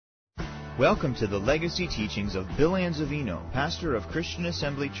Welcome to the legacy teachings of Bill Anzavino, pastor of Christian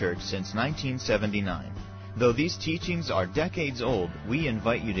Assembly Church since 1979. Though these teachings are decades old, we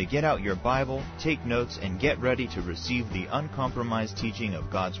invite you to get out your Bible, take notes, and get ready to receive the uncompromised teaching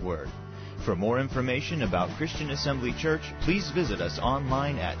of God's Word. For more information about Christian Assembly Church, please visit us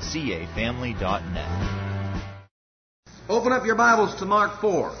online at cafamily.net. Open up your Bibles to Mark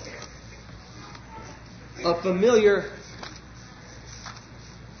 4. A familiar...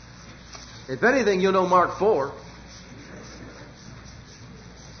 If anything, you'll know Mark 4.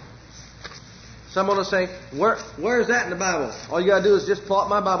 Someone will say, where is that in the Bible? All you got to do is just plop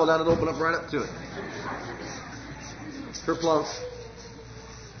my Bible down and open up right up to it. Kerplunk.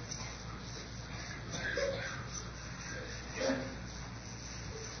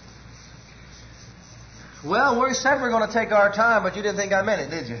 Well, we said we're going to take our time, but you didn't think I meant it,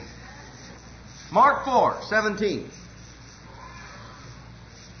 did you? Mark 4:17.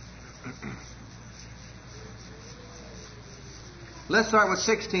 Let's start with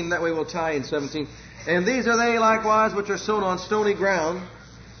 16, that way we'll tie in 17. And these are they likewise which are sown on stony ground,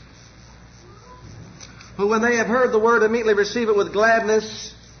 who when they have heard the word immediately receive it with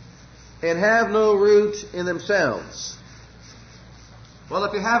gladness, and have no root in themselves. Well,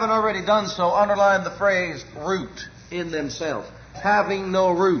 if you haven't already done so, underline the phrase root in themselves. Having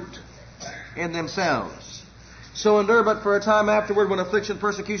no root in themselves. So endure but for a time afterward, when affliction and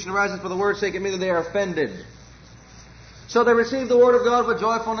persecution arises for the word's sake, immediately they are offended. So they receive the word of God with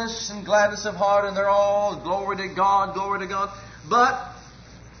joyfulness and gladness of heart, and they're all, glory to God, glory to God. But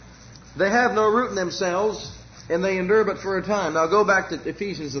they have no root in themselves, and they endure but for a time. Now go back to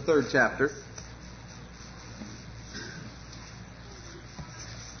Ephesians, the 3rd chapter.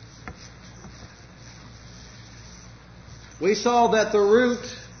 We saw that the root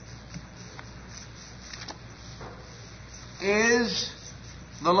is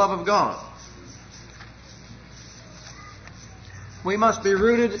the love of God. We must be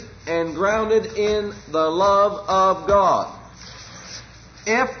rooted and grounded in the love of God.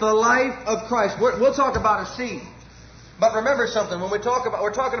 If the life of Christ, we'll talk about a seed. But remember something, when we're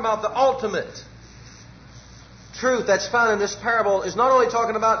talking about the ultimate truth that's found in this parable, is not only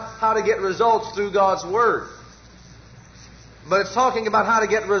talking about how to get results through God's Word, but it's talking about how to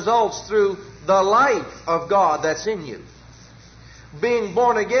get results through the life of God that's in you. Being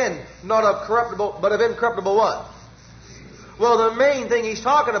born again, not of corruptible, but of incorruptible what? Well, the main thing he's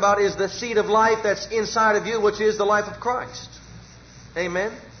talking about is the seed of life that's inside of you, which is the life of Christ.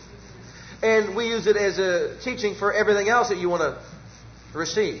 Amen? And we use it as a teaching for everything else that you want to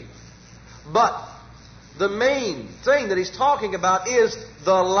receive. But the main thing that he's talking about is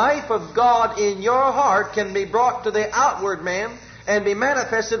the life of God in your heart can be brought to the outward man and be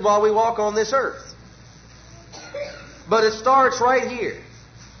manifested while we walk on this earth. But it starts right here.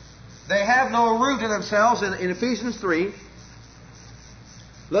 They have no root in themselves in Ephesians 3.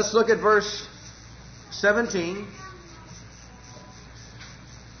 Let's look at verse 17.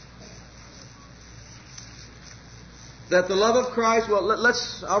 That the love of Christ,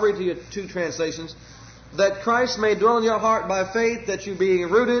 I'll read to you two translations. That Christ may dwell in your heart by faith, that you being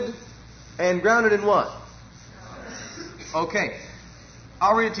rooted and grounded in what? Okay.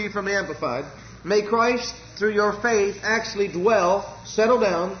 I'll read it to you from the Amplified. May Christ, through your faith, actually dwell, settle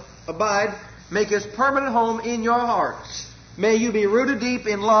down, abide, make His permanent home in your hearts. May you be rooted deep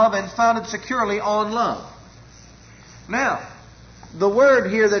in love and founded securely on love. Now, the word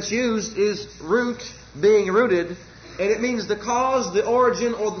here that's used is root, being rooted, and it means the cause, the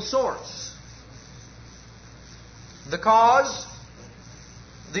origin, or the source. The cause,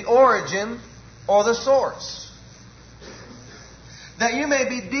 the origin, or the source. That you may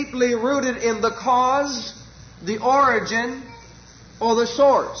be deeply rooted in the cause, the origin, or the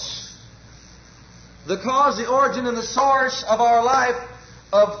source. The cause, the origin, and the source of our life,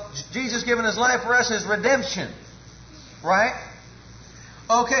 of Jesus giving His life for us, is redemption. Right?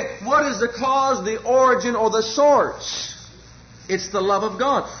 Okay, what is the cause, the origin, or the source? It's the love of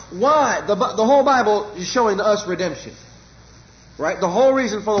God. Why? The whole Bible is showing us redemption. Right? The whole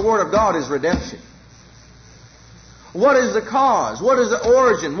reason for the Word of God is redemption. What is the cause? What is the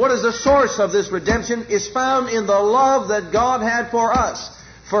origin? What is the source of this redemption? Is found in the love that God had for us.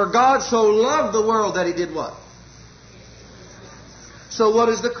 For God so loved the world that He did what? So what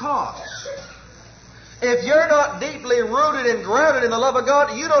is the cause? If you're not deeply rooted and grounded in the love of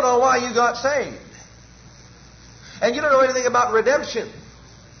God, you don't know why you got saved. And you don't know anything about redemption.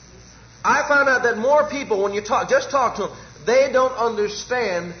 I found out that more people, when you talk to them, they don't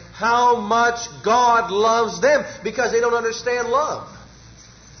understand how much God loves them because they don't understand love.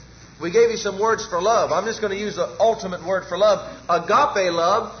 We gave you some words for love. I'm just going to use the ultimate word for love. Agape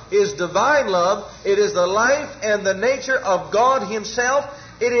love is divine love. It is the life and the nature of God Himself.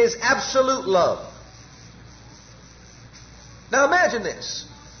 It is absolute love. Now imagine this.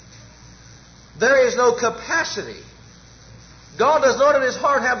 There is no capacity. God does not in His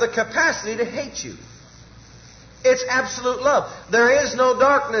heart have the capacity to hate you. It's absolute love. There is no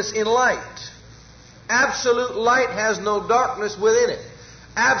darkness in light. Absolute light has no darkness within it.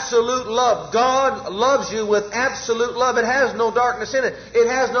 Absolute love. God loves you with absolute love. It has no darkness in it. It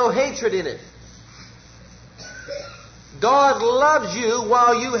has no hatred in it. God loves you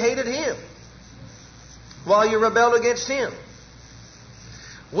while you hated Him, while you rebelled against Him.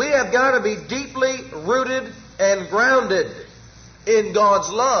 We have got to be deeply rooted and grounded in God's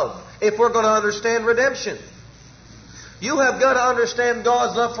love if we're going to understand redemption. You have got to understand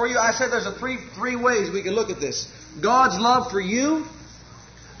God's love for you. I said there's three ways we can look at this. God's love for you,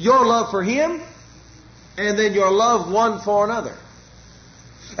 your love for Him, and then your love one for another.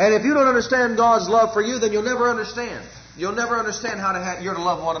 And if you don't understand God's love for you, then you'll never understand. You'll never understand how you're to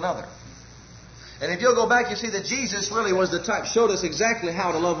love one another. And if you'll go back, you see that Jesus really was the type, showed us exactly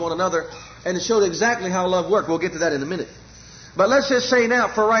how to love one another, and it showed exactly how love worked. We'll get to that in a minute. But let's just say now,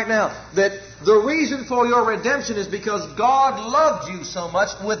 for right now, that the reason for your redemption is because God loved you so much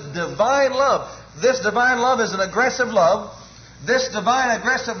with divine love. This divine love is an aggressive love. This divine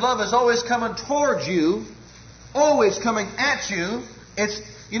aggressive love is always coming towards you, always coming at you. It's,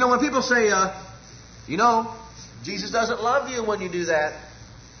 when people say, Jesus doesn't love you when you do that.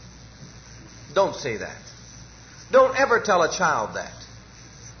 Don't say that. Don't ever tell a child that.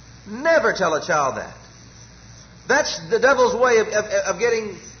 Never tell a child that. That's the devil's way of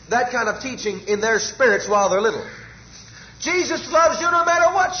getting that kind of teaching in their spirits while they're little. Jesus loves you no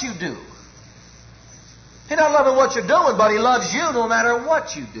matter what you do. He's not loving what you're doing, but He loves you no matter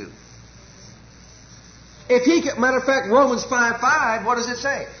what you do. Matter of fact, Romans 5:5, what does it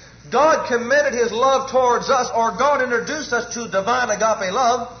say? God commended His love towards us, or God introduced us to divine agape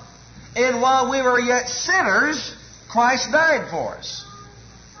love, and while we were yet sinners, Christ died for us.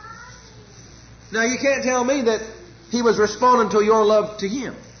 Now you can't tell me that He was responding to your love to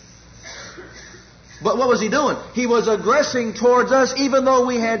Him. But what was He doing? He was aggressing towards us even though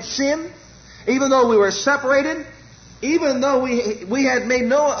we had sinned, even though we were separated, even though we had made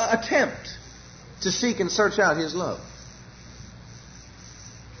no attempt to seek and search out His love.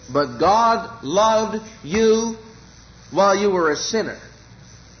 But God loved you while you were a sinner.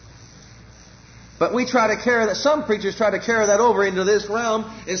 But we try to carry that, some preachers try to carry that over into this realm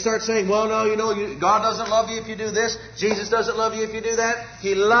and start saying, well, no, God doesn't love you if you do this. Jesus doesn't love you if you do that.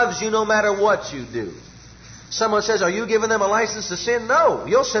 He loves you no matter what you do. Someone says, are you giving them a license to sin? No,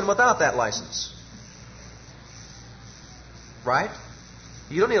 you'll sin without that license. Right?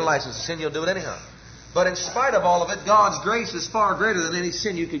 You don't need a license to sin, you'll do it anyhow. But in spite of all of it, God's grace is far greater than any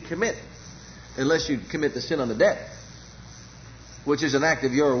sin you could commit, unless you commit the sin unto death, which is an act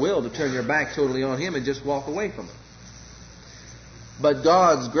of your will to turn your back totally on Him and just walk away from Him. But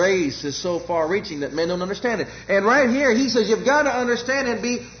God's grace is so far-reaching that men don't understand it. And right here, He says you've got to understand and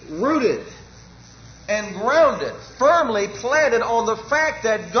be rooted and grounded, firmly planted on the fact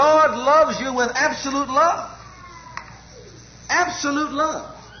that God loves you with absolute love. Absolute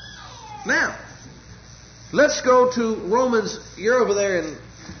love. Now, let's go to Romans. You're over there in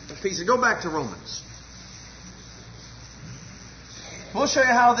Ephesians. Go back to Romans. We'll show you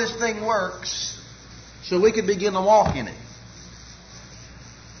how this thing works so we can begin to walk in it.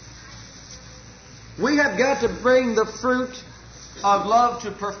 We have got to bring the fruit of love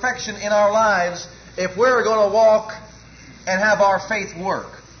to perfection in our lives if we're going to walk and have our faith work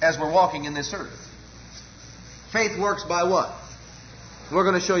as we're walking in this earth. Faith works by what? We're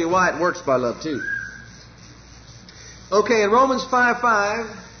going to show you why it works by love too. Okay, in Romans 5:5,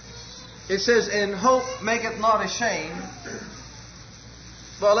 it says, "And hope maketh not ashamed."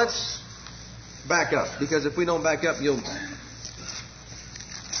 Well, let's back up, because if we don't back up, you'll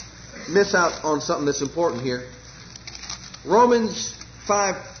miss out on something that's important here. Romans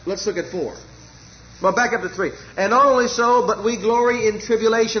 5, let's look at 4. Well, back up to 3. "And not only so, but we glory in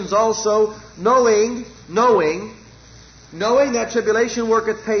tribulations also, knowing that tribulation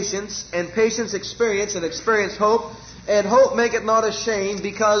worketh patience, and patience experience, and experience hope, and hope maketh not ashamed,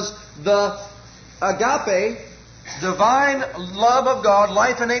 because the agape, divine love of God,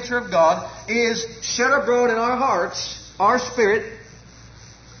 life and nature of God, is shed abroad in our hearts, our spirit."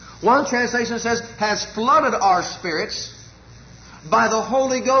 One translation says, has flooded our spirits by the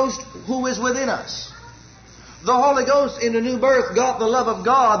Holy Ghost who is within us. The Holy Ghost in the new birth got the love of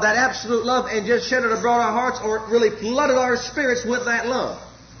God, that absolute love, and just shed it abroad our hearts, or really flooded our spirits with that love.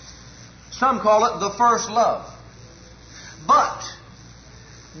 Some call it the first love. But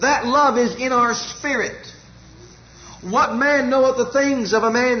that love is in our spirit. What man knoweth the things of a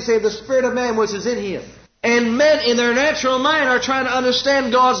man save the spirit of man which is in him? And men in their natural mind are trying to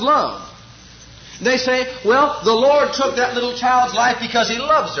understand God's love. They say, well, the Lord took that little child's life because He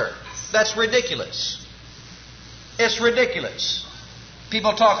loves her. That's ridiculous. It's ridiculous.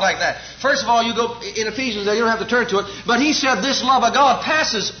 People talk like that. First of all, you go in Ephesians, you don't have to turn to it, but he said this love of God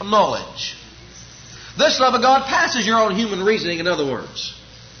passes knowledge. This love of God passes your own human reasoning, in other words.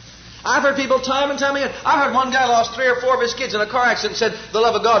 I've heard people time and time again. I heard one guy lost 3 or 4 of his kids in a car accident and said the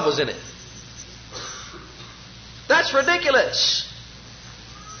love of God was in it. That's ridiculous.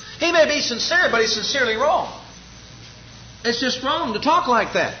 He may be sincere, but he's sincerely wrong. It's just wrong to talk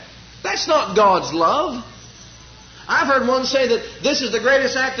like that. That's not God's love. I've heard one say that this is the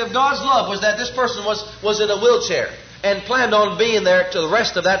greatest act of God's love was that this person was in a wheelchair and planned on being there to the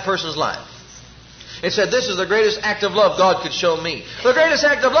rest of that person's life. It said this is the greatest act of love God could show me. The greatest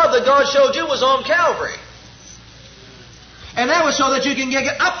act of love that God showed you was on Calvary. And that was so that you can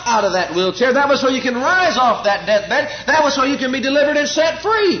get up out of that wheelchair. That was so you can rise off that deathbed. That was so you can be delivered and set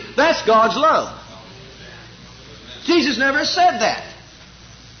free. That's God's love. Jesus never said that.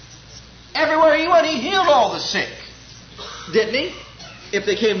 Everywhere He went, He healed all the sick. Didn't He? If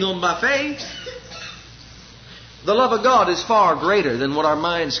they came to Him by faith. The love of God is far greater than what our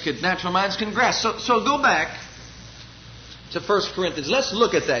natural minds can grasp. So go back to 1 Corinthians. Let's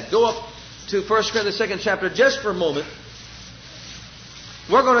look at that. Go up to 1 Corinthians 2nd chapter just for a moment.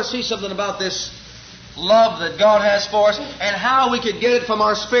 We're going to see something about this love that God has for us and how we could get it from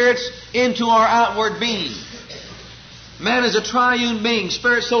our spirits into our outward being. Man is a triune being,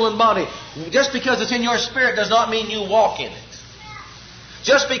 spirit, soul, and body. Just because it's in your spirit does not mean you walk in it.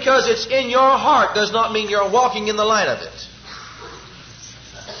 Just because it's in your heart does not mean you're walking in the light of it.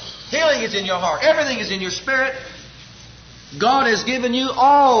 Healing is in your heart. Everything is in your spirit. God has given you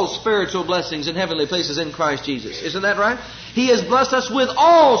all spiritual blessings in heavenly places in Christ Jesus. Isn't that right? He has blessed us with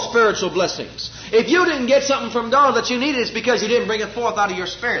all spiritual blessings. If you didn't get something from God that you needed, it's because you didn't bring it forth out of your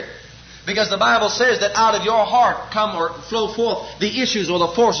spirit. Because the Bible says that out of your heart come or flow forth the issues or the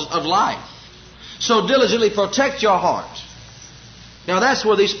forces of life. So diligently protect your heart. Now that's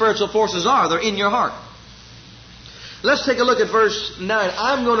where these spiritual forces are. They're in your heart. Let's take a look at verse 9.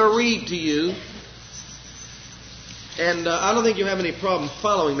 I'm going to read to you, and I don't think you have any problem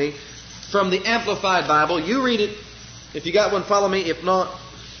following me, from the Amplified Bible. You read it. If you got one, follow me. If not,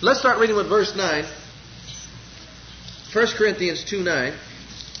 let's start reading with verse 9. 1 Corinthians 2:9.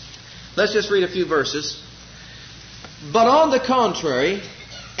 Let's just read a few verses. But on the contrary,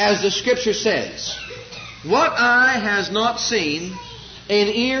 as the Scripture says, what eye has not seen, and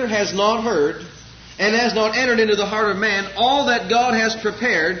ear has not heard, and has not entered into the heart of man, all that God has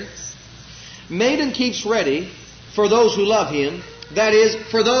prepared, made and keeps ready for those who love Him, that is,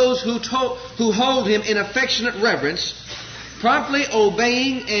 for those who hold Him in affectionate reverence, promptly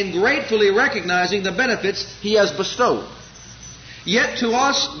obeying and gratefully recognizing the benefits He has bestowed. Yet to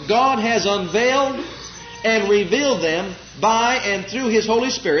us God has unveiled and revealed them by and through His Holy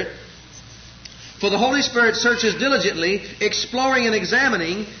Spirit. For the Holy Spirit searches diligently, exploring and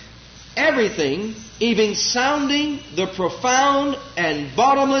examining everything, even sounding the profound and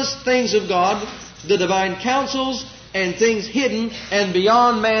bottomless things of God, the divine counsels and things hidden and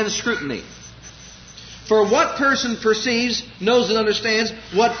beyond man's scrutiny. For what person perceives, knows, and understands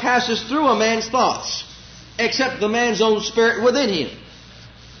what passes through a man's thoughts, except the man's own spirit within him?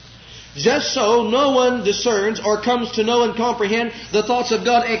 Just so no one discerns or comes to know and comprehend the thoughts of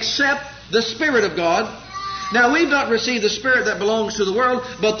God except the Spirit of God. Now we've not received the Spirit that belongs to the world,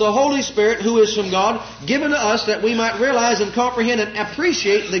 but the Holy Spirit who is from God, given to us that we might realize and comprehend and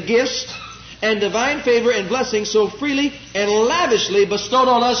appreciate the gifts and divine favor and blessing so freely and lavishly bestowed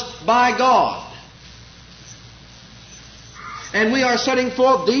on us by God. And we are setting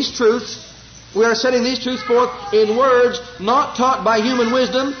forth these truths. We are setting these truths forth in words not taught by human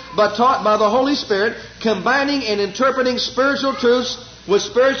wisdom, but taught by the Holy Spirit, combining and interpreting spiritual truths with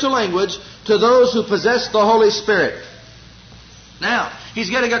spiritual language to those who possess the Holy Spirit. Now, He's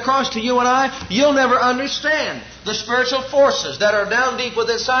getting across to you and I, you'll never understand the spiritual forces that are down deep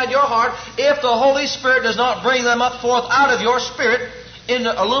within inside your heart if the Holy Spirit does not bring them up forth out of your spirit and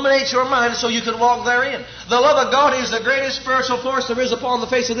illuminate your mind so you can walk therein. The love of God is the greatest spiritual force there is upon the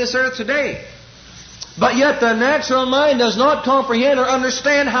face of this earth today. But yet the natural mind does not comprehend or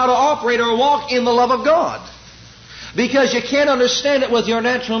understand how to operate or walk in the love of God. Because you can't understand it with your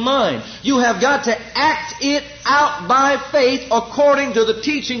natural mind. You have got to act it out by faith according to the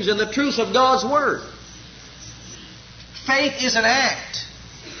teachings and the truths of God's Word. Faith is an act.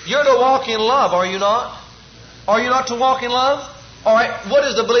 You're to walk in love, are you not? Are you not to walk in love? All right, what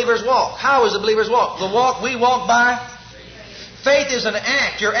is the believer's walk? How is the believer's walk? The walk we walk by. Faith is an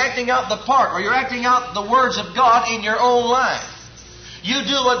act. You're acting out the part, or you're acting out the words of God in your own life. You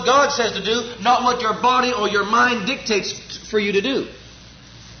do what God says to do, not what your body or your mind dictates for you to do.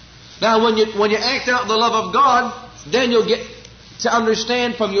 Now, when you act out the love of God, then you'll get to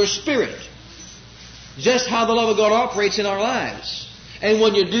understand from your spirit just how the love of God operates in our lives. And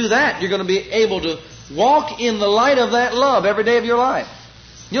when you do that, you're going to be able to walk in the light of that love every day of your life.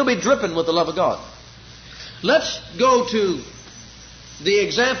 You'll be dripping with the love of God. Let's go to the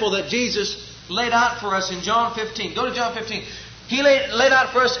example that Jesus laid out for us in John 15. Go to John 15. He laid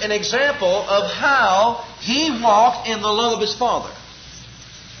out for us an example of how He walked in the love of His Father.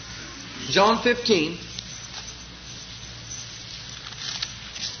 John 15.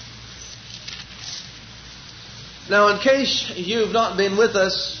 Now, in case you've not been with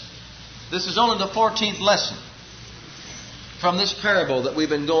us, this is only the 14th lesson from this parable that we've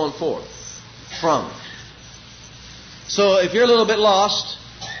been going forth from. So if you're a little bit lost,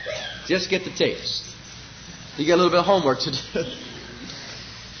 just get the tapes. You got a little bit of homework to do.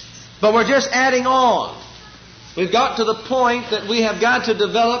 But we're just adding on. We've got to the point that we have got to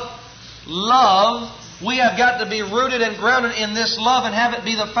develop love. We have got to be rooted and grounded in this love and have it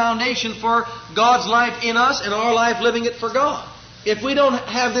be the foundation for God's life in us and our life living it for God. If we don't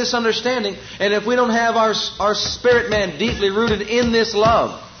have this understanding, and if we don't have our spirit man deeply rooted in this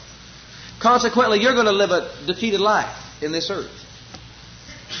love, consequently you're going to live a defeated life in this earth.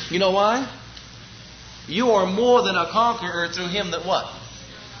 You know why? You are more than a conqueror through Him that what?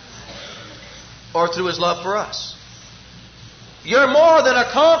 Or through His love for us. You're more than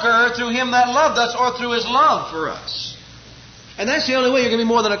a conqueror through Him that loved us, or through His love for us. And that's the only way you're going to be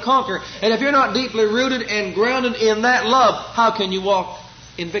more than a conqueror. And if you're not deeply rooted and grounded in that love, how can you walk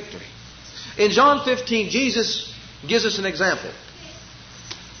in victory? In John 15, Jesus gives us an example.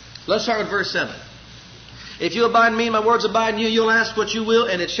 Let's start with verse 7. If you abide in me, my words abide in you, you'll ask what you will,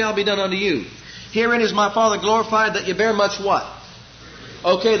 and it shall be done unto you. Herein is my Father glorified, that you bear much what?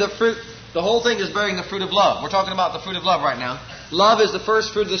 Okay, the fruit. The whole thing is bearing the fruit of love. We're talking about the fruit of love right now. Love is the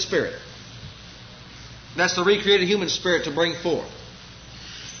first fruit of the Spirit. That's the recreated human spirit to bring forth.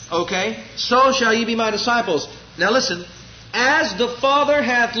 Okay? So shall ye be my disciples. Now listen. As the Father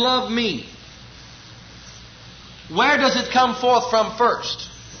hath loved me. Where does it come forth from first?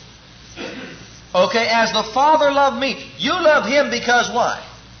 Okay, as the Father loved me. You love Him because why?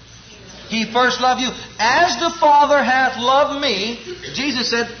 He first loved you. As the Father hath loved me, Jesus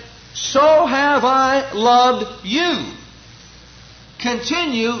said, so have I loved you.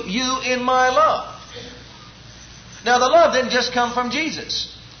 Continue you in my love. Now the love didn't just come from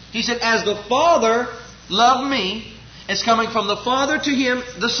Jesus. He said, as the Father loved me, it's coming from the Father to Him,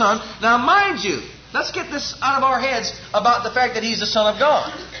 the Son. Now mind you, let's get this out of our heads about the fact that He's the Son of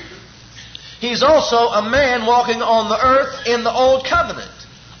God. He's also a man walking on the earth in the Old Covenant.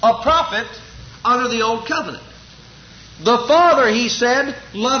 A prophet under the Old Covenant. The Father, He said,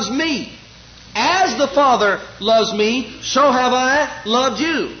 loves me. As the Father loves me, so have I loved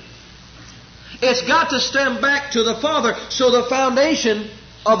you. It's got to stem back to the Father. So the foundation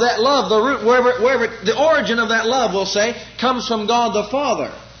of that love, the root, wherever the origin of that love, we'll say, comes from God the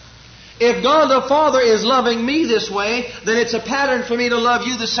Father. If God the Father is loving me this way, then it's a pattern for me to love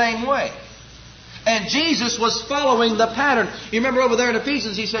you the same way. And Jesus was following the pattern. You remember over there in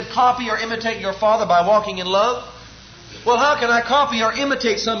Ephesians, he said, copy or imitate your Father by walking in love. Well, how can I copy or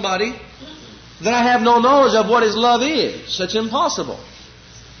imitate somebody that I have no knowledge of what His love is? Such impossible.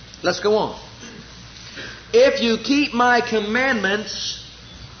 Let's go on. If you keep my commandments,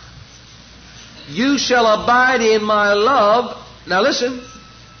 you shall abide in my love. Now listen,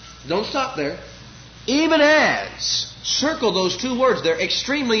 don't stop there. Even as, circle those two words, they're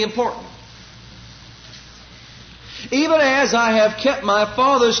extremely important. Even as I have kept my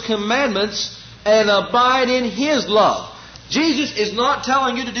Father's commandments and abide in His love. Jesus is not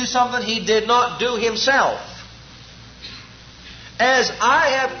telling you to do something He did not do Himself. As I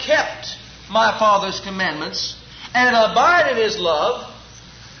have kept my Father's commandments and abide in His love,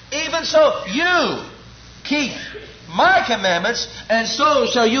 even so you keep my commandments, and so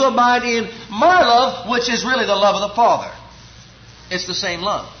shall you abide in my love, which is really the love of the Father. It's the same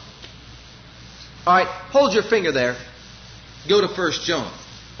love. All right, hold your finger there. Go to 1 John.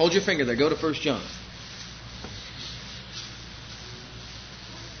 Hold your finger there. Go to 1 John.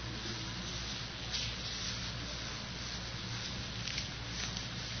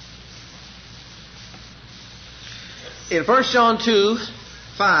 In 1 John 2,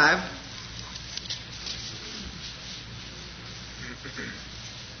 5,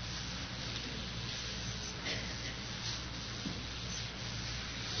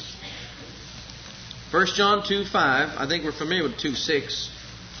 1 John 2:5. I think we're familiar with 2:6.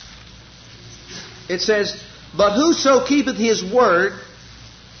 It says, "But whoso keepeth his word,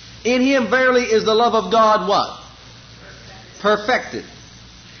 in him verily is the love of God," what? Perfected.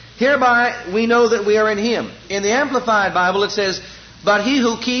 Hereby we know that we are in him. In the Amplified Bible it says, "But he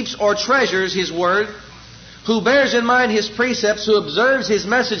who keeps or treasures his word, who bears in mind his precepts, who observes his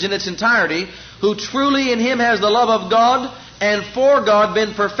message in its entirety, who truly in him has the love of God and for God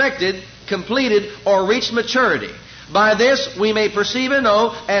been perfected, completed, or reached maturity. By this we may perceive and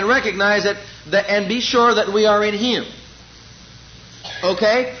know and recognize that and be sure that we are in him."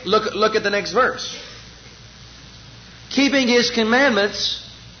 Okay? Look at the next verse. "Keeping his commandments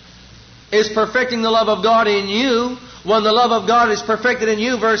is perfecting the love of God in you. When the love of God is perfected in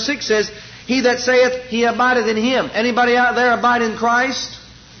you," verse 6 says, "He that saith he abideth in him." Anybody out there abide in Christ?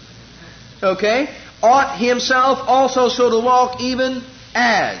 Okay. "Ought himself also so to walk, even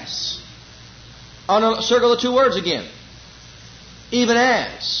as." Circle the two words again. Even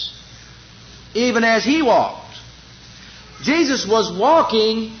as. Even as he walked. Jesus was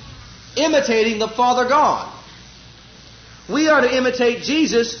walking, imitating the Father God. We are to imitate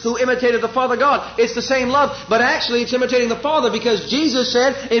Jesus, who imitated the Father God. It's the same love, but actually it's imitating the Father, because Jesus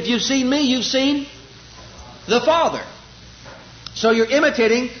said, "If you've seen me, you've seen the Father." So you're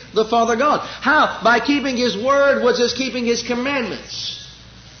imitating the Father God. How? By keeping His Word, which is keeping His commandments.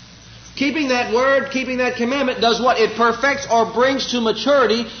 Keeping that Word, keeping that commandment does what? It perfects or brings to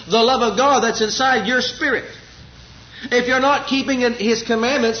maturity the love of God that's inside your spirit. If you're not keeping His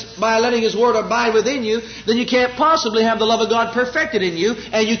commandments by letting His Word abide within you, then you can't possibly have the love of God perfected in you,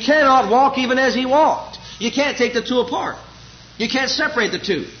 and you cannot walk even as He walked. You can't take the two apart. You can't separate the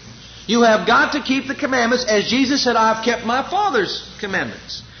two. You have got to keep the commandments as Jesus said, "I've kept my Father's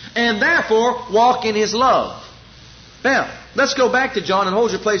commandments," and therefore walk in His love. Now, let's go back to John and hold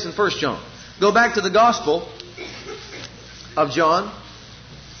your place in 1 John. Go back to the Gospel of John.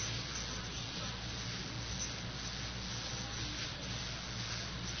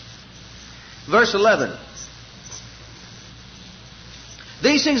 Verse 11.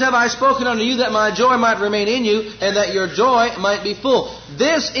 "These things have I spoken unto you, that my joy might remain in you, and that your joy might be full.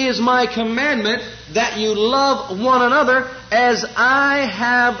 This is my commandment, that you love one another as I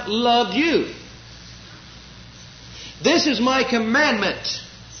have loved you." This is my commandment,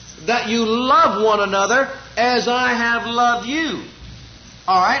 that you love one another as I have loved you.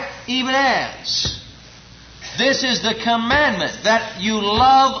 Alright? Even as. This is the commandment, that you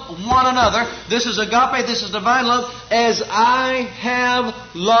love one another. This is agape, this is divine love, as I have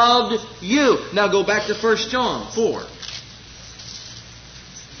loved you. Now go back to 1 John 4.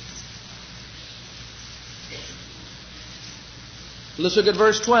 Let's look at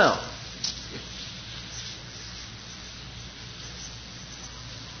verse 12.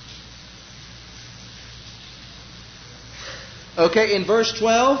 Okay, in verse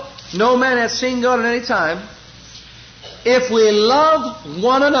 12, "No man hath seen God at any time. If we love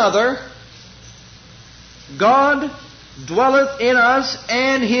one another, God dwelleth in us,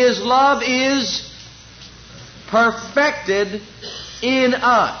 and His love is perfected in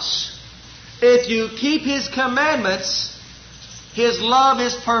us." If you keep His commandments, His love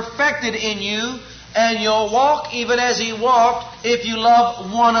is perfected in you, and you'll walk even as He walked. If you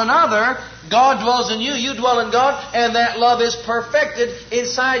love one another, God dwells in you, you dwell in God, and that love is perfected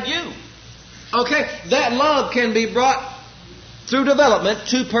inside you. Okay? That love can be brought through development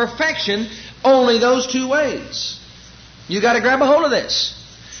to perfection only those two ways. You got to grab a hold of this.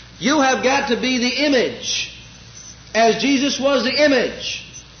 You have got to be the image, as Jesus was the image.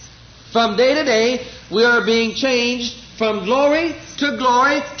 From day to day, we are being changed from glory to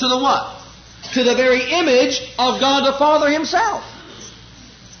the what? To the very image of God the Father Himself.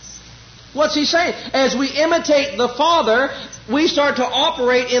 What's He saying? As we imitate the Father, we start to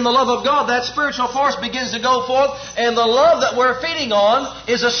operate in the love of God. That spiritual force begins to go forth, and the love that we're feeding on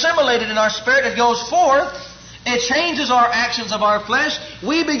is assimilated in our spirit. It goes forth. It changes our actions of our flesh.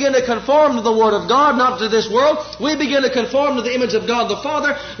 We begin to conform to the Word of God, not to this world. We begin to conform to the image of God the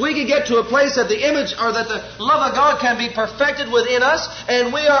Father. We can get to a place that the image, or that the love of God can be perfected within us,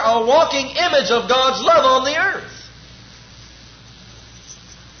 and we are a walking image of God's love on the earth.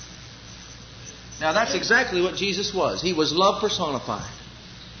 Now that's exactly what Jesus was. He was love personified.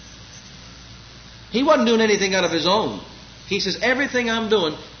 He wasn't doing anything out of His own. He says, everything I'm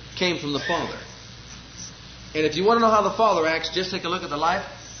doing came from the Father. And if you want to know how the Father acts, just take a look at the life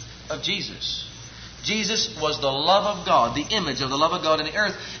of Jesus. Jesus was the love of God, the image of the love of God in the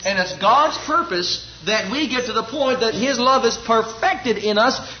earth. And it's God's purpose that we get to the point that His love is perfected in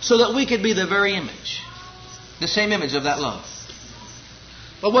us so that we can be the very image. The same image of that love.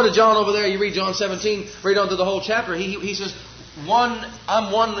 Well, what did John over there, you read John 17, read on through the whole chapter, he says,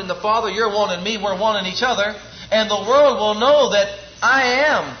 I'm one in the Father, you're one in me, we're one in each other, and the world will know that I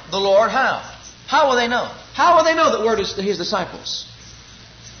am the Lord. How? How will they know? How will they know that we're His disciples?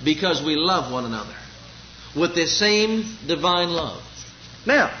 Because we love one another with this same divine love.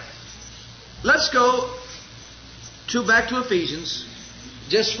 Now, let's go back to Ephesians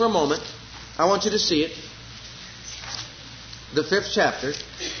just for a moment. I want you to see it. The 5th chapter.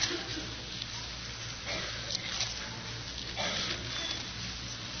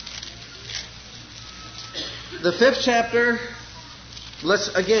 The 5th chapter, let's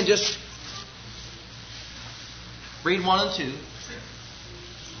again just read 1 and 2.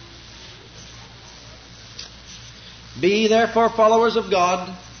 Be ye therefore followers of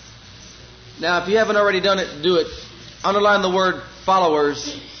God. Now, if you haven't already done it, do it. Underline the word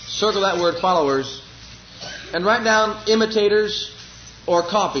followers. Circle that word followers. And write down imitators or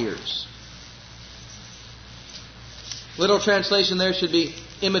copiers. Little translation there should be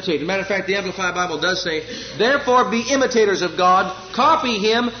imitated. Matter of fact, the Amplified Bible does say, therefore be imitators of God, copy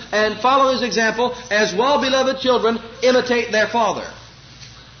Him, and follow His example, as well-beloved children imitate their Father.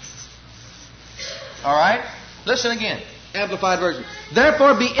 All right? Listen again. Amplified version.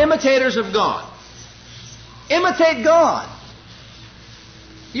 Therefore be imitators of God. Imitate God.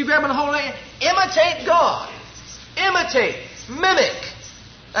 You grabbing the whole name? Imitate God. Imitate. Mimic.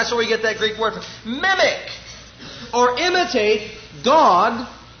 That's where we get that Greek word from. Mimic. Or imitate God.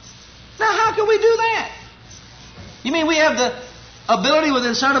 Now how can we do that? You mean we have the ability within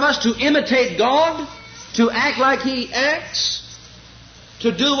inside of us to imitate God? To act like He acts?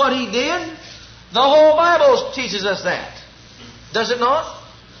 To do what He did? The whole Bible teaches us that. Does it not?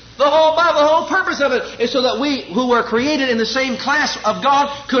 The whole Bible, the whole purpose of it is so that we who were created in the same class of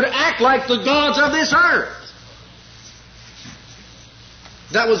God could act like the gods of this earth.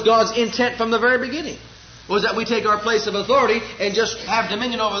 That was God's intent from the very beginning. Was that we take our place of authority and just have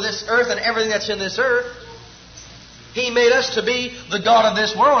dominion over this earth and everything that's in this earth. He made us to be the God of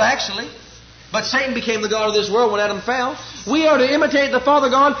this world, actually. But Satan became the God of this world when Adam fell. We are to imitate the Father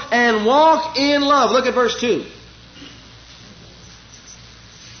God and walk in love. Look at verse 2.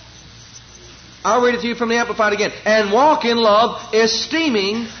 I'll read it to you from the Amplified again. And walk in love,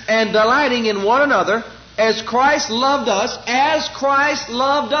 esteeming and delighting in one another, as Christ loved us,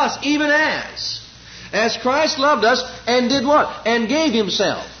 even as Christ loved us, and did what? And gave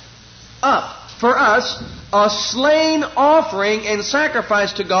Himself up for us, a slain offering and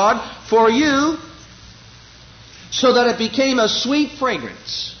sacrifice to God for you, so that it became a sweet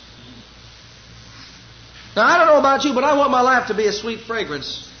fragrance. Now, I don't know about you, but I want my life to be a sweet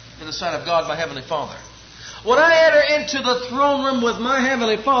fragrance in the sight of God, my Heavenly Father. When I enter into the throne room with my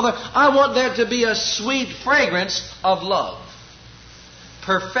Heavenly Father, I want there to be a sweet fragrance of love.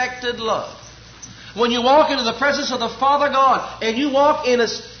 Perfected love. When you walk into the presence of the Father God, and you walk in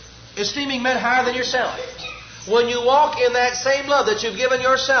esteeming men higher than yourself, when you walk in that same love that you've given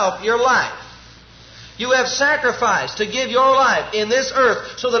yourself, your life, you have sacrificed to give your life in this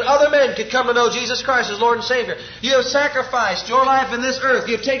earth so that other men could come to know Jesus Christ as Lord and Savior. You have sacrificed your life in this earth.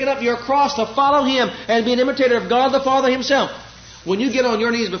 You've taken up your cross to follow Him and be an imitator of God the Father Himself. When you get on your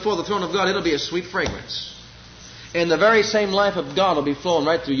knees before the throne of God, it'll be a sweet fragrance. And the very same life of God will be flowing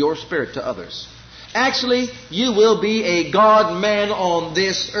right through your spirit to others. Actually, you will be a God-man on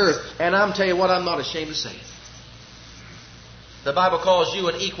this earth. And I'm telling you what, I'm not ashamed to say it. The Bible calls you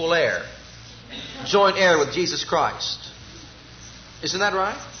an equal heir. Joint heir with Jesus Christ. Isn't that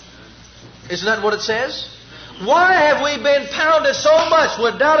right? Isn't that what it says? Why have we been pounded so much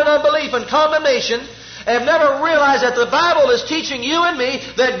with doubt and unbelief and condemnation and have never realized that the Bible is teaching you and me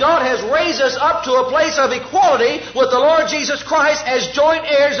that God has raised us up to a place of equality with the Lord Jesus Christ as joint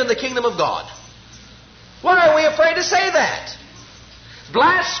heirs in the kingdom of God? Why are we afraid to say that?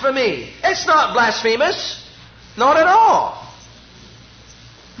 Blasphemy. It's not blasphemous. Not at all.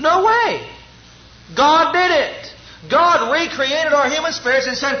 No way. God did it. God recreated our human spirits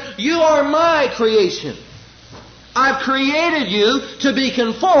and said, you are my creation. I've created you to be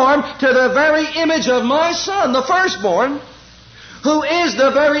conformed to the very image of my Son, the firstborn, who is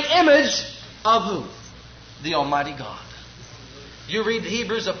the very image of who? The Almighty God. You read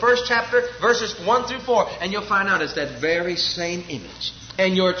Hebrews, the first chapter, verses 1 through 4, and you'll find out it's that very same image.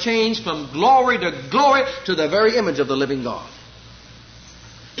 And you're changed from glory to glory to the very image of the living God.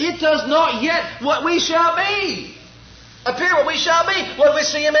 It does not yet what we shall be. Appear what we shall be when we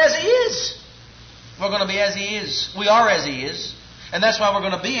see Him as He is. We're going to be as He is. We are as He is. And that's why we're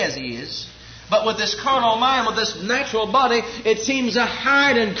going to be as He is. But with this carnal mind, with this natural body, it seems to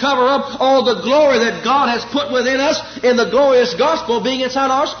hide and cover up all the glory that God has put within us in the glorious gospel being inside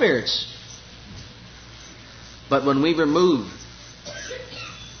our spirits. But when we remove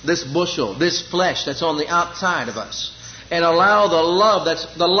this bushel, this flesh that's on the outside of us, and allow the love, that's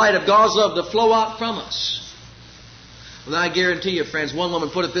the light of God's love, to flow out from us, well, I guarantee you, friends, one woman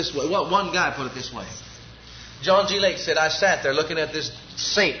put it this way. Well, one guy put it this way. John G. Lake said, I sat there looking at this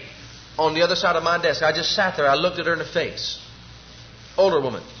saint on the other side of my desk. I just sat there. I looked at her in the face. Older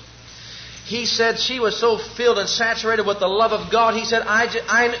woman. He said she was so filled and saturated with the love of God. He said,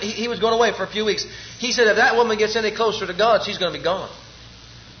 he was going away for a few weeks. He said, if that woman gets any closer to God, she's going to be gone.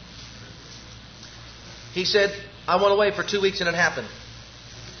 He said, I went away for 2 weeks and it happened.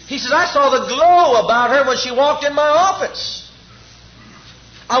 He says, I saw the glow about her when she walked in my office.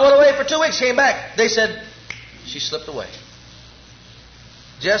 I went away for 2 weeks, came back. They said, she slipped away.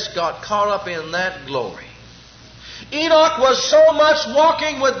 Just got caught up in that glory. Enoch was so much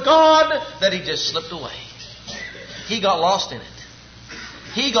walking with God that he just slipped away. He got lost in it.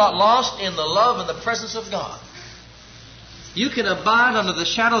 He got lost in the love and the presence of God. You can abide under the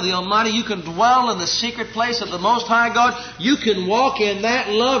shadow of the Almighty. You can dwell in the secret place of the Most High God. You can walk in that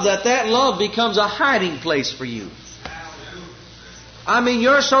love, that love becomes a hiding place for you. I mean,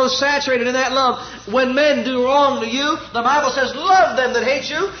 you're so saturated in that love. When men do wrong to you, the Bible says, love them that hate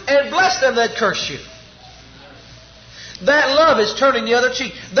you and bless them that curse you. That love is turning the other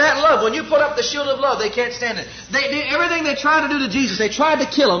cheek. That love, when you put up the shield of love, they can't stand it. Everything they tried to do to Jesus, they tried to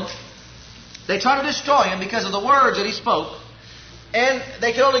kill Him. They tried to destroy Him because of the words that He spoke. And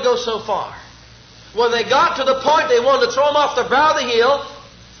they could only go so far. When they got to the point they wanted to throw Him off the brow of the hill,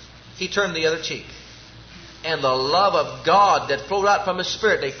 He turned the other cheek. And the love of God that flowed out from His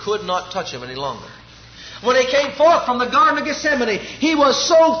Spirit, they could not touch Him any longer. When He came forth from the Garden of Gethsemane, He was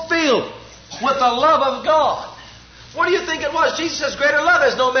so filled with the love of God. What do you think it was? Jesus says, greater love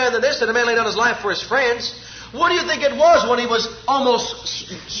has no man than this, that a man lay down his life for his friends. What do you think it was when He was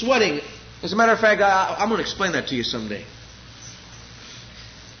almost sweating? As a matter of fact, I'm going to explain that to you someday.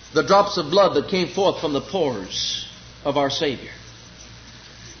 The drops of blood that came forth from the pores of our Savior.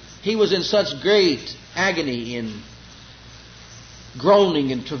 He was in such great agony and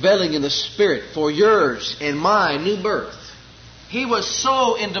groaning and travailing in the Spirit for yours and my new birth. He was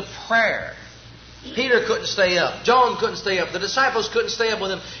so into prayer. Peter couldn't stay up. John couldn't stay up. The disciples couldn't stay up with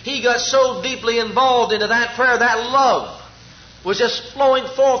Him. He got so deeply involved into that prayer. That love was just flowing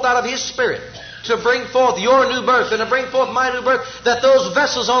forth out of His Spirit to bring forth your new birth and to bring forth my new birth, that those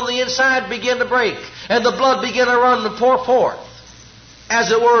vessels on the inside begin to break and the blood began to run and pour forth.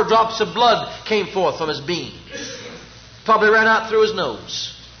 As it were, drops of blood came forth from His being. Probably ran out through His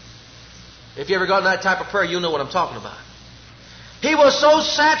nose. If you ever got in that type of prayer, you'll know what I'm talking about. He was so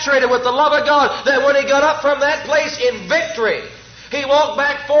saturated with the love of God that when He got up from that place in victory, He walked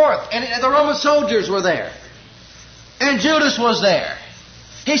back forth, and the Roman soldiers were there. And Judas was there.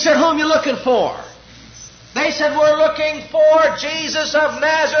 He said, whom you looking for? They said, we're looking for Jesus of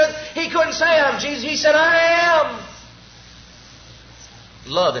Nazareth. He couldn't say, I'm Jesus. He said, I am.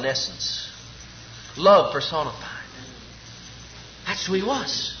 Love in essence. Love personified. That's who He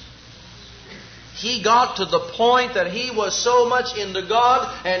was. He got to the point that He was so much into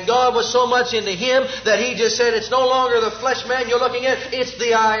God and God was so much into Him that He just said, it's no longer the flesh man you're looking at, it's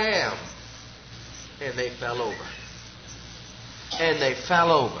the I am. And they fell over. And they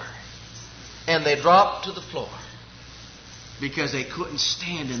fell over. And they dropped to the floor because they couldn't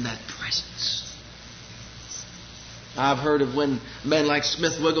stand in that presence. I've heard of when men like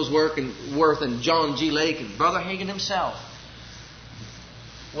Smith Wigglesworth and John G. Lake and Brother Hagin himself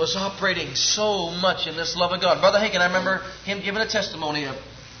was operating so much in this love of God. Brother Hagin, I remember him giving a testimony,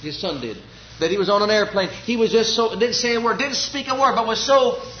 his son did, that he was on an airplane. He was just so, didn't say a word, didn't speak a word, but was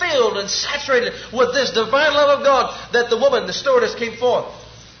so filled and saturated with this divine love of God that the woman, the stewardess, came forth,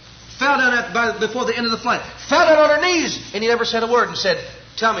 fell down before the end of the flight, fell down on her knees, and he never said a word and said,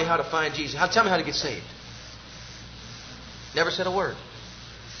 tell me how to find Jesus. Tell me how to get saved. Never said a word.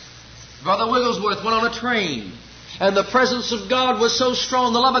 Brother Wigglesworth went on a train, and the presence of God was so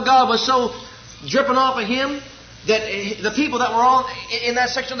strong, the love of God was so dripping off of him, that the people that were on in that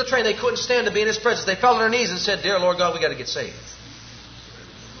section of the train, they couldn't stand to be in His presence. They fell on their knees and said, dear Lord God, we got to get saved.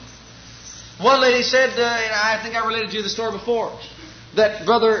 One lady said, and I think I related to you the story before, that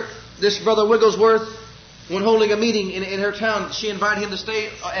this brother Wigglesworth, when holding a meeting in her town, she invited him to stay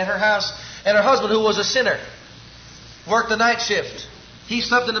at her house, and her husband, who was a sinner, worked the night shift. He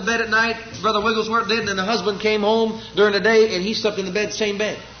slept in the bed at night, Brother Wigglesworth did, and then the husband came home during the day, and he slept in the bed, same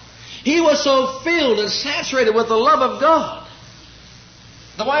bed. He was so filled and saturated with the love of God.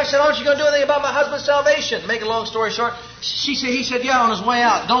 The wife said, aren't you going to do anything about my husband's salvation? Make a long story short, he said, yeah, on his way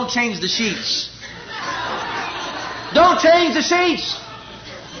out, don't change the sheets. Don't change the sheets.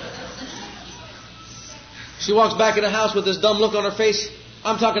 She walks back in the house with this dumb look on her face.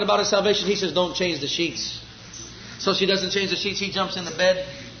 I'm talking about his salvation. He says, don't change the sheets. So she doesn't change the sheets. He jumps in the bed.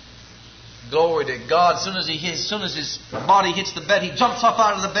 Glory to God. As soon as his body hits the bed, he jumps up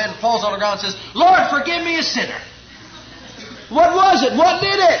out of the bed and falls on the ground and says, Lord, forgive me a sinner. What was it? What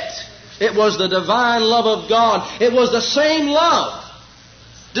did it? It was the divine love of God. It was the same love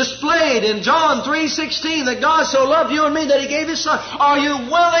displayed in John 3:16 that God so loved you and me that He gave His Son. Are you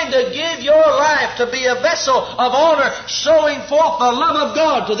willing to give your life to be a vessel of honor showing forth the love of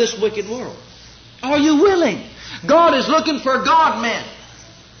God to this wicked world? Are you willing? God is looking for God-men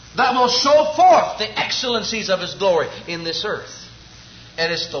that will show forth the excellencies of His glory in this earth.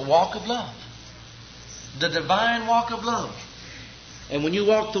 And it's the walk of love. The divine walk of love. And when you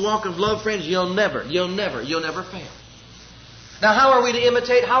walk the walk of love, friends, you'll never fail. Now, how are we to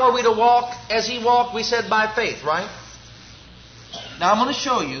imitate? How are we to walk as He walked? We said by faith, right? Now, I'm going to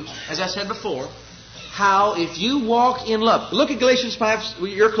show you, as I said before, how if you walk in love. Look at Galatians 5.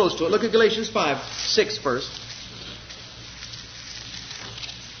 You're close to it. Look at Galatians 5:6 first.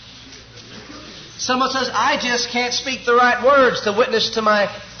 Someone says, I just can't speak the right words to witness to my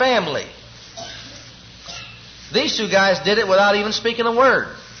family. These two guys did it without even speaking a word.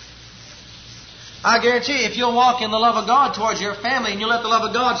 I guarantee you, if you'll walk in the love of God towards your family and you let the love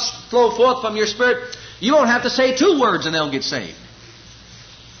of God flow forth from your spirit, you won't have to say 2 words and they'll get saved.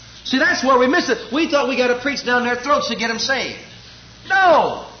 See, that's where we miss it. We thought we got to preach down their throats to get them saved.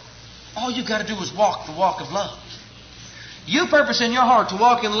 No! All you got to do is walk the walk of love. You purpose in your heart to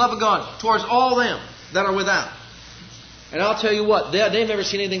walk in the love of God towards all them that are without. And I'll tell you what, they've never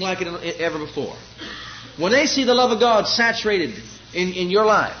seen anything like it ever before. When they see the love of God saturated in your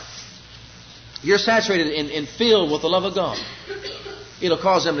life, you're saturated and filled with the love of God, it'll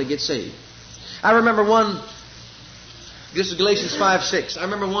cause them to get saved. I remember this is Galatians 5:6. I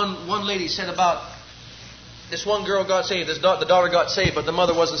remember one lady said about this one girl got saved. The daughter got saved, but the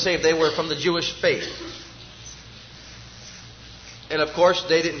mother wasn't saved. They were from the Jewish faith. And of course,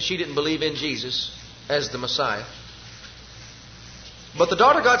 she didn't believe in Jesus as the Messiah. But the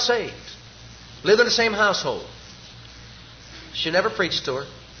daughter got saved. Lived in the same household. She never preached to her.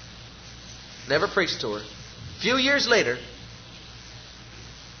 Never preached to her. A few years later,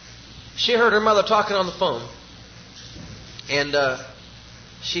 she heard her mother talking on the phone. And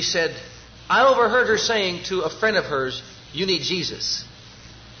she said, I overheard her saying to a friend of hers, you need Jesus.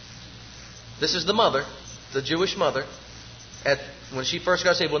 This is the mother, the Jewish mother. When she first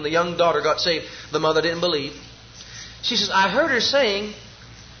got saved, when the young daughter got saved, the mother didn't believe. She says, I heard her saying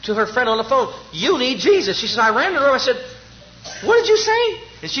to her friend on the phone, you need Jesus. She said, I ran to her. I said, what did you say?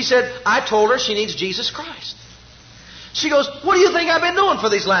 And she said, I told her she needs Jesus Christ. She goes, what do you think I've been doing for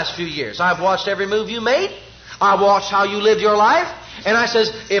these last few years? I've watched every move you made. I watched how you lived your life. And I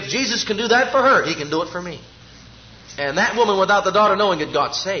says, if Jesus can do that for her, He can do it for me. And that woman, without the daughter knowing it,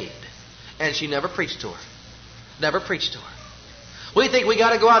 got saved. And she never preached to her. Never preached to her. We think we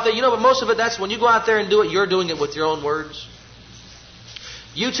got to go out there. But most of it, that's when you go out there and do it, you're doing it with your own words.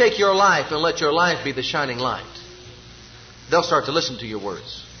 You take your life and let your life be the shining light. They'll start to listen to your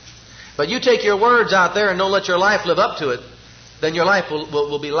words. But you take your words out there and don't let your life live up to it, then your life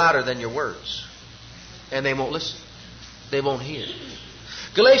will be louder than your words. And they won't listen. They won't hear.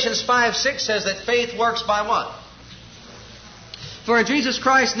 Galatians 5:6 says that faith works by what? For in Jesus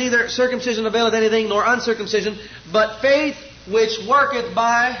Christ neither circumcision availeth anything nor uncircumcision, but faith which worketh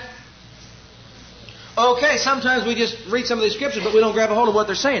by... Okay, sometimes we just read some of these scriptures, but we don't grab a hold of what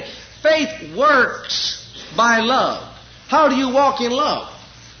they're saying. Faith works by love. How do you walk in love?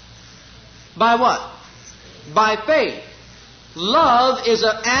 By what? By faith. Love is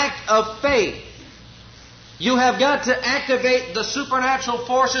an act of faith. You have got to activate the supernatural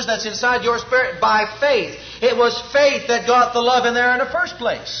forces that's inside your spirit by faith. It was faith that got the love in there in the first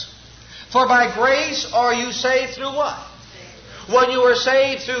place. For by grace are you saved through what? When you were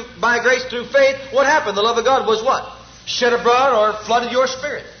saved by grace through faith, what happened? The love of God was what? Shed abroad or flooded your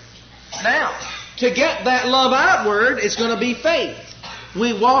spirit. Now, to get that love outward, it's going to be faith.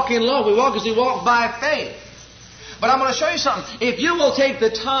 We walk in love. We walk as we walk by faith. But I'm going to show you something. If you will take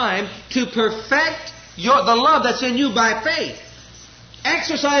the time to perfect the love that's in you by faith,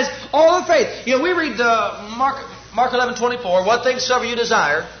 exercise all the faith. We read Mark 11:24. What things soever you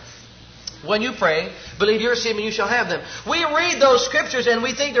desire, when you pray, believe you receive them and you shall have them. We read those scriptures and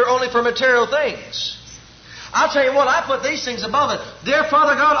we think they're only for material things. I'll tell you what, I put these things above it. Dear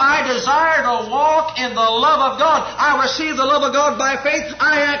Father God, I desire to walk in the love of God. I receive the love of God by faith.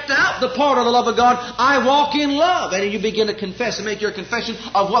 I act out the part of the love of God. I walk in love. And you begin to confess and make your confession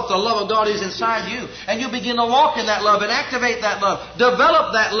of what the love of God is inside you. And you begin to walk in that love and activate that love.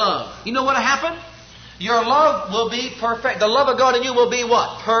 Develop that love. You know what will happen? Your love will be perfect. The love of God in you will be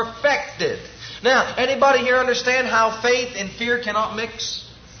what? Perfected. Now, anybody here understand how faith and fear cannot mix?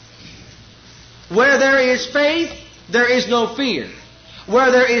 Where there is faith, there is no fear. Where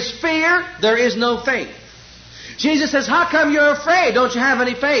there is fear, there is no faith. Jesus says, how come you're afraid? Don't you have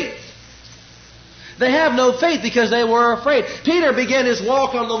any faith? They have no faith because they were afraid. Peter began his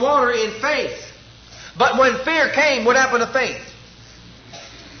walk on the water in faith. But when fear came, what happened to faith?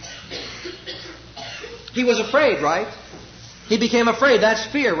 He was afraid, right? He became afraid. That's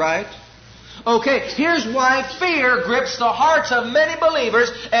fear, right? Okay, here's why fear grips the hearts of many believers,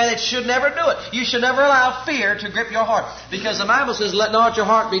 and it should never do it. You should never allow fear to grip your heart. Because the Bible says, let not your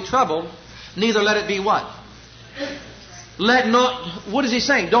heart be troubled, neither let it be what? Let not, what is he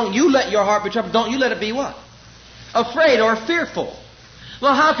saying? Don't you let your heart be troubled. Don't you let it be what? Afraid or fearful.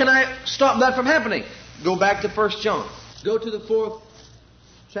 Well, how can I stop that from happening? Go back to 1 John. Go to the 4th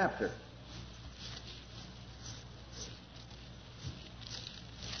chapter.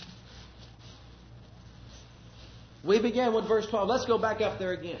 We began with verse 12. Let's go back up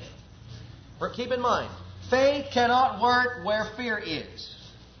there again. Keep in mind, faith cannot work where fear is.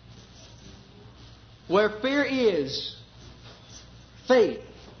 Where fear is, faith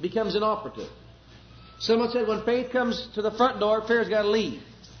becomes inoperative. Someone said when faith comes to the front door, fear's got to leave.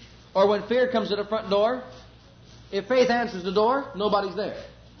 Or when fear comes to the front door, if faith answers the door, nobody's there.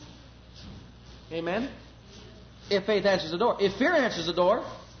 Amen? If faith answers the door. If fear answers the door,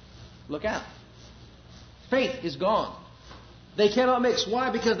 look out. Faith is gone. They cannot mix. Why?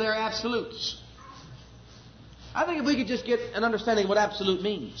 Because they're absolutes. I think if we could just get an understanding of what absolute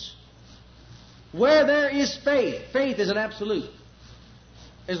means. Where there is faith, faith is an absolute.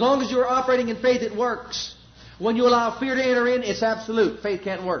 As long as you are operating in faith, it works. When you allow fear to enter in, it's absolute. Faith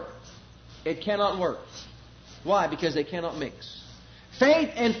can't work. It cannot work. Why? Because they cannot mix.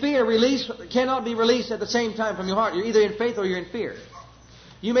 Faith and fear cannot be released at the same time from your heart. You're either in faith or you're in fear.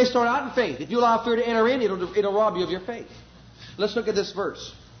 You may start out in faith. If you allow fear to enter in, it'll rob you of your faith. Let's look at this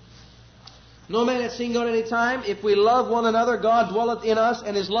verse. No man hath seen God at any time. If we love one another, God dwelleth in us,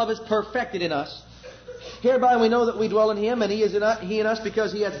 and His love is perfected in us. Hereby we know that we dwell in Him, and He in us,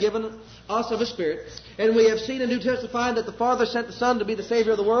 because He hath given us of His Spirit. And we have seen and do testify that the Father sent the Son to be the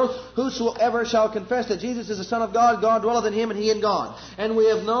Savior of the world. Whosoever shall confess that Jesus is the Son of God, God dwelleth in Him, and He in God. And we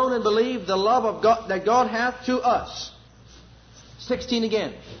have known and believed the love of God that God hath to us. 16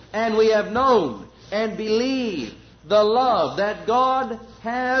 again. And we have known and believed the love that God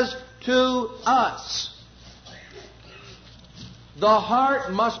has to us. The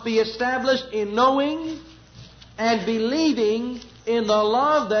heart must be established in knowing and believing in the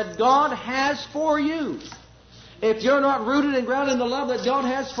love that God has for you. If you're not rooted and grounded in the love that God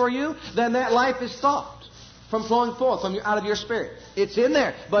has for you, then that life is stopped from flowing forth out of your spirit. It's in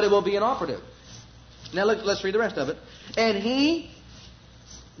there, but it will be inoperative. Now let's read the rest of it. And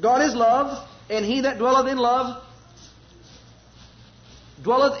God is love, and he that dwelleth in love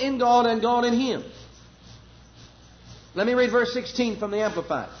dwelleth in God, and God in him. Let me read verse 16 from the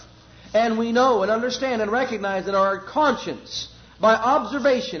Amplified. And we know and understand and recognize that our conscience, by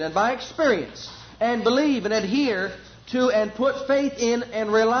observation and by experience, and believe and adhere to and put faith in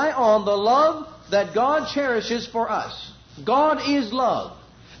and rely on the love that God cherishes for us. God is love.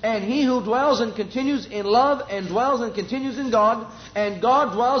 And he who dwells and continues in love and dwells and continues in God, and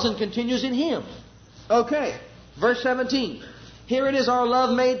God dwells and continues in him. Okay, verse 17. Here it is our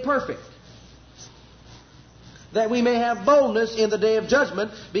love made perfect, that we may have boldness in the day of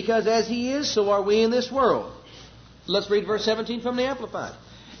judgment, because as he is, so are we in this world. Let's read verse 17 from the Amplified.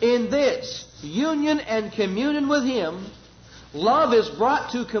 In this union and communion with him, love is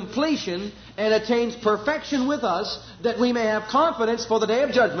brought to completion and attains perfection with us, that we may have confidence for the day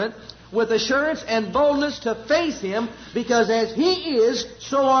of judgment, with assurance and boldness to face him, because as he is,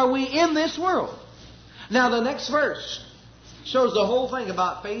 so are we in this world. Now the next verse shows the whole thing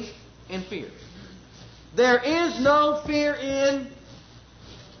about faith and fear. There is no fear in...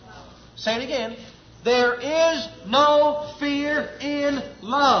 Say it again. There is no fear in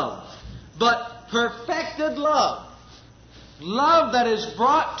love, but perfected love. Love that is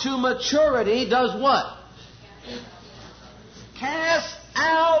brought to maturity does what? Cast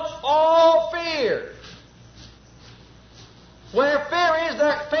out all fear. Where fear is,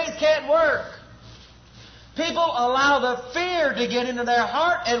 there faith can't work. People allow the fear to get into their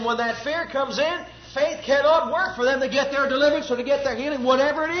heart, and when that fear comes in, Faith cannot work for them to get their deliverance or to get their healing,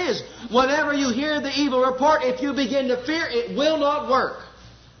 whatever it is. Whenever you hear the evil report, if you begin to fear, it will not work.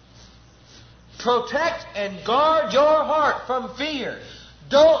 Protect and guard your heart from fear.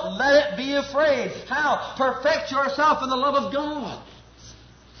 Don't let it be afraid. How? Perfect yourself in the love of God.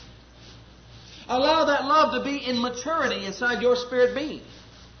 Allow that love to be in maturity inside your spirit being,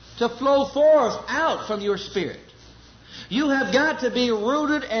 to flow forth out from your spirit. You have got to be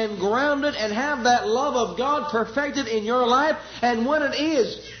rooted and grounded and have that love of God perfected in your life. And when it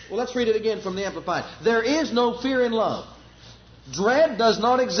is, well, let's read it again from the Amplified. There is no fear in love. Dread does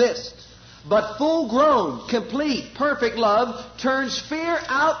not exist. But full-grown, complete, perfect love turns fear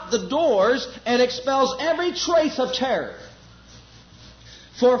out the doors and expels every trace of terror.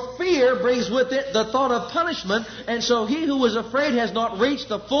 For fear brings with it the thought of punishment, and so he who is afraid has not reached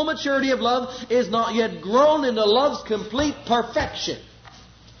the full maturity of love, is not yet grown into love's complete perfection.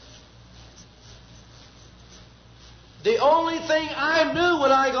 The only thing I knew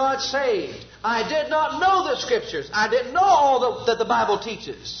when I got saved, I did not know the Scriptures. I didn't know all that the Bible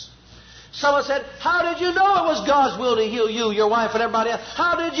teaches. Someone said, how did you know it was God's will to heal you, your wife, and everybody else?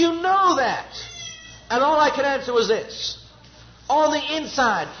 How did you know that? And all I could answer was this. On the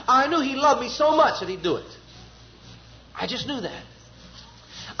inside, I knew He loved me so much that He'd do it. I just knew that.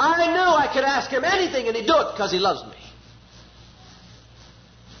 I knew I could ask Him anything and He'd do it because He loves me.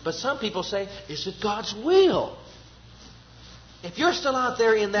 But some people say, is it God's will? If you're still out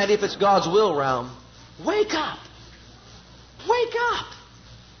there in that if it's God's will realm, wake up. Wake up.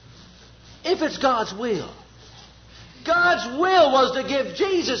 If it's God's will. God's will was to give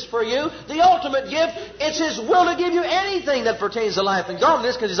Jesus for you, the ultimate gift. It's His will to give you anything that pertains to life and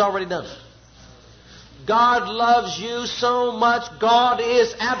godliness because He's already done it. God loves you so much. God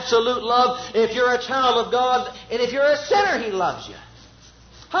is absolute love. If you're a child of God, and if you're a sinner, He loves you.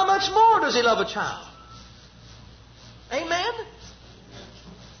 How much more does He love a child? Amen?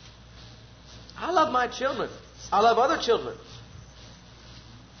 I love my children. I love other children.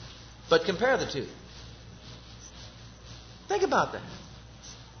 But compare the two. Think about that.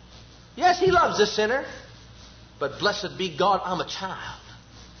 Yes, He loves the sinner, but blessed be God, I'm a child.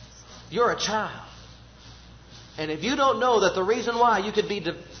 You're a child. And if you don't know that the reason why you could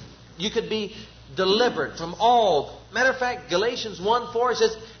be delivered from all. Matter of fact, Galatians 1:4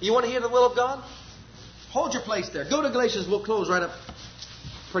 says, you want to hear the will of God? Hold your place there. Go to Galatians. We'll close right up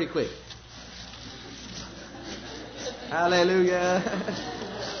pretty quick. Hallelujah.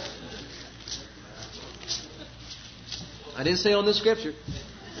 I didn't say on this scripture.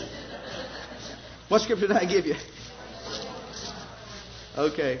 What scripture did I give you?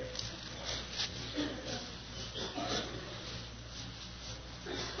 Okay.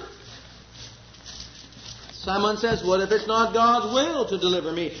 Simon says, what if it's not God's will to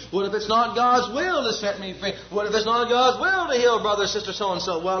deliver me? What if it's not God's will to set me free? What if it's not God's will to heal brother, sister,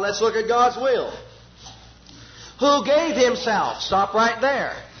 so-and-so? Well, let's look at God's will. Who gave Himself? Stop right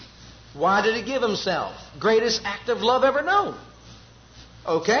there. Why did He give Himself? Greatest act of love ever known.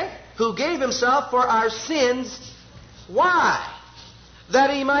 Okay? Who gave Himself for our sins. Why? That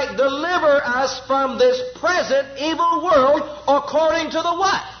He might deliver us from this present evil world according to the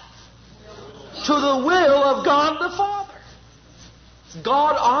what? To the will of God the Father.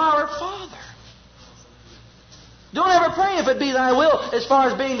 God our Father. Don't ever pray if it be Thy will as far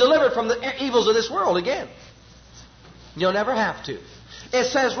as being delivered from the evils of this world again. You'll never have to. It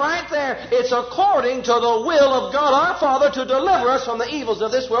says right there, it's according to the will of God our Father to deliver us from the evils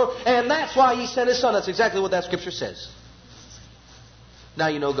of this world, and that's why He sent His Son. That's exactly what that scripture says. Now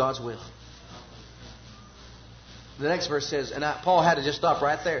you know God's will. The next verse says, and Paul had to just stop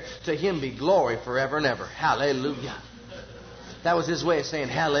right there. To Him be glory forever and ever. Hallelujah. That was his way of saying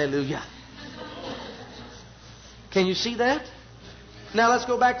hallelujah. Can you see that? Now let's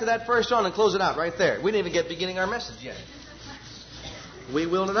go back to that first John and close it out right there. We didn't even get beginning our message yet. We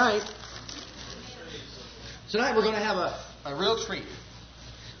will tonight. Tonight we're going to have a real treat.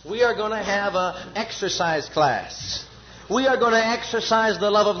 We are going to have an exercise class. We are going to exercise the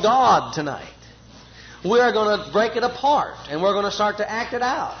love of God tonight. We are going to break it apart, and we're going to start to act it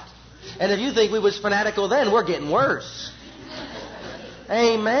out. And if you think we was fanatical then, we're getting worse.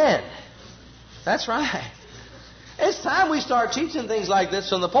 Amen. That's right. It's time we start teaching things like this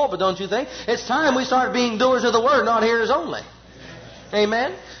from the pulpit, don't you think? It's time we start being doers of the Word, not hearers only.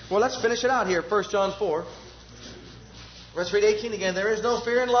 Amen? Well, let's finish it out here. 1 John 4. Let's read 18 again. There is no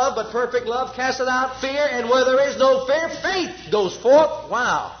fear in love, but perfect love casteth out fear. And where there is no fear, faith goes forth.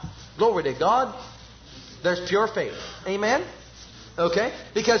 Wow. Glory to God. There's pure faith. Amen? Okay?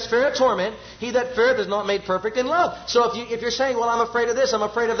 Because fear of torment, he that feareth is not made perfect in love. So if you're saying, well, I'm afraid of this, I'm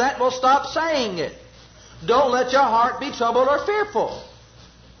afraid of that, well, stop saying it. Don't let your heart be troubled or fearful.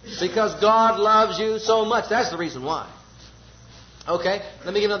 Because God loves you so much. That's the reason why. Okay,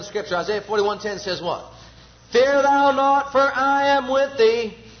 let me give another scripture. Isaiah 41:10 says what? Fear thou not, for I am with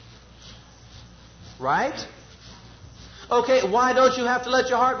thee. Right? Okay, why don't you have to let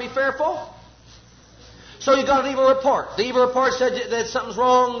your heart be fearful? So you got an evil report. The evil report said that something's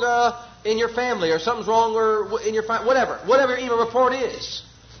wrong in your family, or something's wrong or in your whatever your evil report is.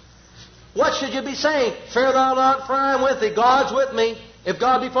 What should you be saying? Fear thou not, for I am with thee. God's with me. If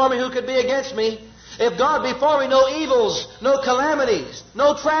God be for me, who could be against me? If God be for me, no evils, no calamities,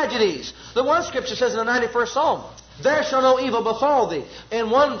 no tragedies. The one scripture says in the 91st Psalm, there shall no evil befall thee.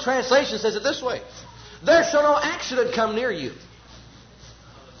 And one translation says it this way, there shall no accident come near you.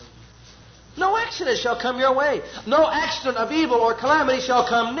 No accident shall come your way. No accident of evil or calamity shall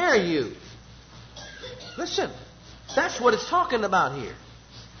come near you. Listen, that's what it's talking about here.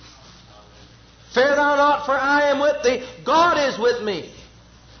 Fear thou not, for I am with thee. God is with me.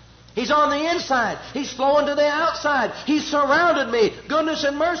 He's on the inside. He's flowing to the outside. He's surrounded me. Goodness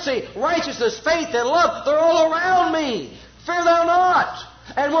and mercy, righteousness, faith, and love, they're all around me. Fear thou not.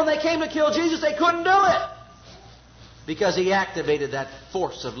 And when they came to kill Jesus, they couldn't do it. Because He activated that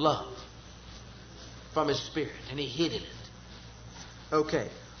force of love from His Spirit, and He hid in it. Okay.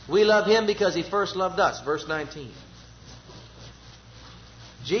 We love Him because He first loved us. Verse 19.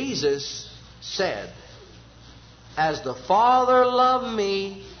 Jesus said, as the Father loved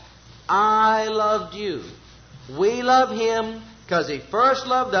me, I loved you. We love Him because He first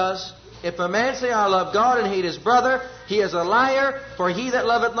loved us. If a man say, I love God, and hate his brother, he is a liar. For he that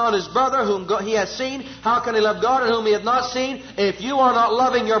loveth not his brother whom he hath seen, how can he love God and whom he hath not seen? If you are not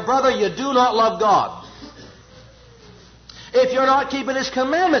loving your brother, you do not love God. If you're not keeping His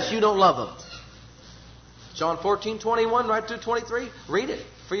commandments, you don't love Him. John 14:21 right through 23. Read it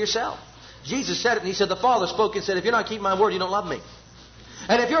for yourself. Jesus said it, and He said, the Father spoke and said, if you're not keeping my word, you don't love me.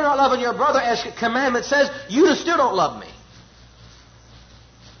 And if you're not loving your brother, as commandment says, you still don't love me.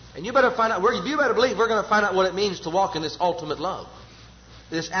 And you better find out, you better believe we're going to find out what it means to walk in this ultimate love.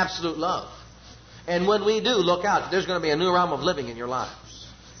 This absolute love. And when we do, look out, there's going to be a new realm of living in your lives.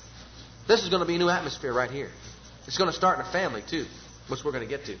 This is going to be a new atmosphere right here. It's going to start in a family too, which we're going to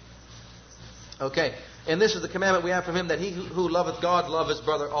get to. Okay, and this is the commandment we have from Him, that he who loveth God love his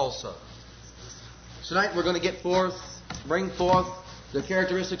brother also. Tonight we're going to bring forth the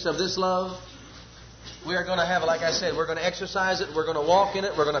characteristics of this love. We are going to have it, like I said, we're going to exercise it, we're going to walk in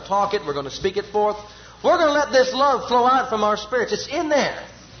it, we're going to talk it, we're going to speak it forth. We're going to let this love flow out from our spirits. It's in there.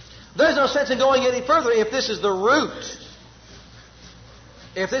 There's no sense in going any further if this is the root,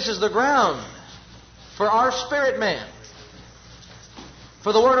 if this is the ground for our spirit man,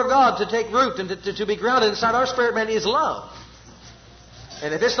 for the Word of God to take root and to be grounded inside our spirit man is love.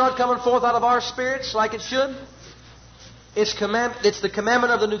 And if it's not coming forth out of our spirits like it should, it's the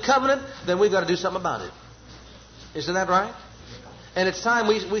commandment of the new covenant, then we've got to do something about it. Isn't that right? And it's time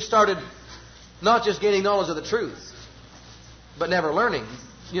we started not just gaining knowledge of the truth, but never learning.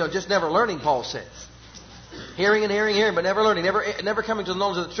 Just never learning, Paul says. Hearing and hearing, but never learning. Never coming to the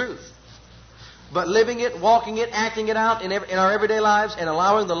knowledge of the truth. But living it, walking it, acting it out in our everyday lives, and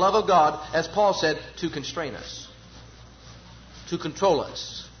allowing the love of God, as Paul said, to constrain us, to control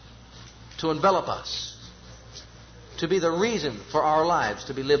us, to envelop us, to be the reason for our lives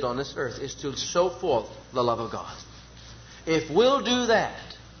to be lived on this earth, is to show forth the love of God. If we'll do that,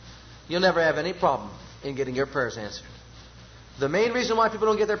 you'll never have any problem in getting your prayers answered. The main reason why people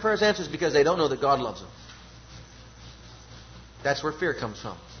don't get their prayers answered is because they don't know that God loves them. That's where fear comes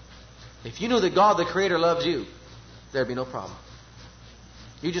from. If you knew that God, the Creator, loves you, there'd be no problem.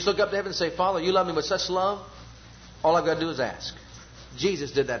 You just look up to heaven and say, Father, you love me with such love, all I've got to do is ask.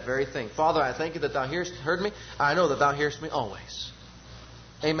 Jesus did that very thing. Father, I thank you that Thou heard me. I know that Thou hearest me always.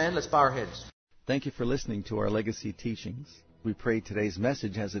 Amen. Let's bow our heads. Thank you for listening to our legacy teachings. We pray today's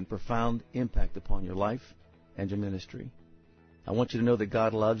message has a profound impact upon your life and your ministry. I want you to know that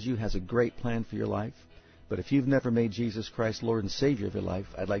God loves you, has a great plan for your life. But if you've never made Jesus Christ Lord and Savior of your life,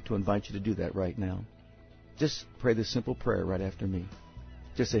 I'd like to invite you to do that right now. Just pray this simple prayer right after me.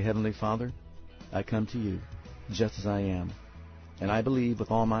 Just say, Heavenly Father, I come to you just as I am. And I believe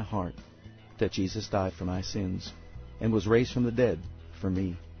with all my heart that Jesus died for my sins and was raised from the dead for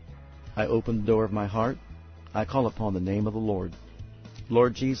me. I open the door of my heart. I call upon the name of the Lord.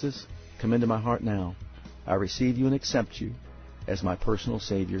 Lord Jesus, come into my heart now. I receive you and accept you as my personal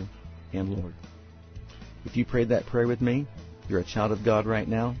Savior and Lord. If you prayed that prayer with me, you're a child of God right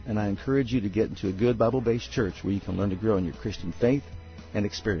now, and I encourage you to get into a good Bible-based church where you can learn to grow in your Christian faith and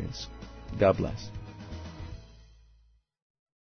experience. God bless.